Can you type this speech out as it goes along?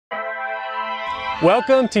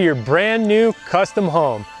Welcome to your brand new custom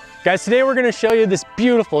home. Guys, today we're gonna show you this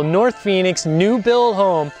beautiful North Phoenix new build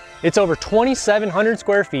home. It's over 2,700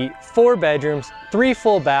 square feet, 4 bedrooms, 3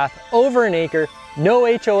 full bath, over an acre, no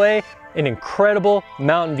HOA, and incredible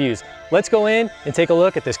mountain views. Let's go in and take a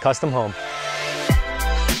look at this custom home.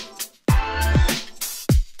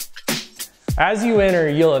 As you enter,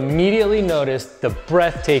 you'll immediately notice the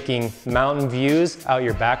breathtaking mountain views out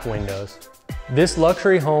your back windows. This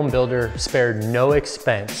luxury home builder spared no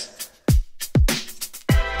expense.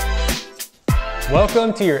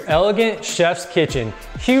 Welcome to your elegant chef's kitchen.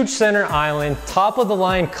 Huge center island, top of the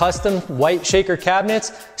line custom white shaker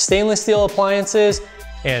cabinets, stainless steel appliances,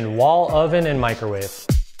 and wall oven and microwave.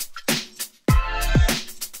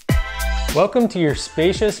 Welcome to your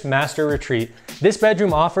spacious master retreat. This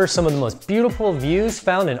bedroom offers some of the most beautiful views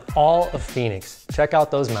found in all of Phoenix. Check out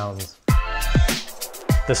those mountains.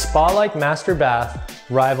 The spa-like master bath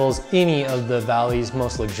rivals any of the Valley's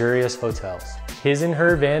most luxurious hotels. His and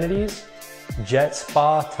her vanities, jet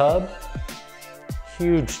spa tub,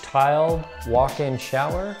 huge tiled walk-in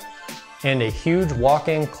shower, and a huge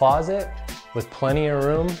walk-in closet with plenty of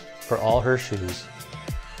room for all her shoes.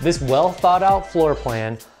 This well thought out floor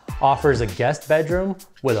plan offers a guest bedroom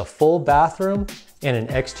with a full bathroom and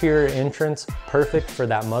an exterior entrance perfect for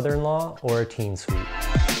that mother-in-law or a teen suite.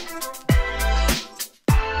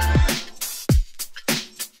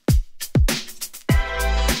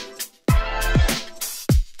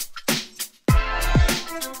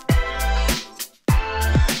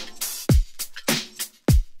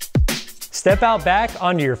 Step out back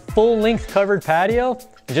onto your full-length covered patio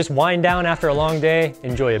and just wind down after a long day,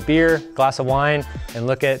 enjoy a beer, glass of wine, and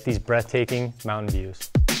look at these breathtaking mountain views.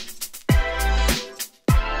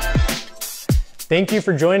 Thank you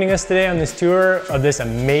for joining us today on this tour of this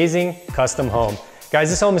amazing custom home. Guys,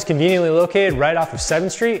 this home is conveniently located right off of 7th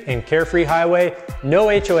Street and Carefree Highway, no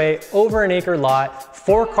HOA, over an acre lot,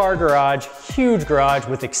 4-car garage, huge garage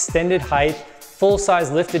with extended height,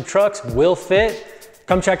 full-size lifted trucks will fit.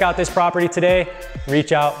 Come check out this property today.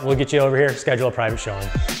 Reach out, we'll get you over here, schedule a private showing.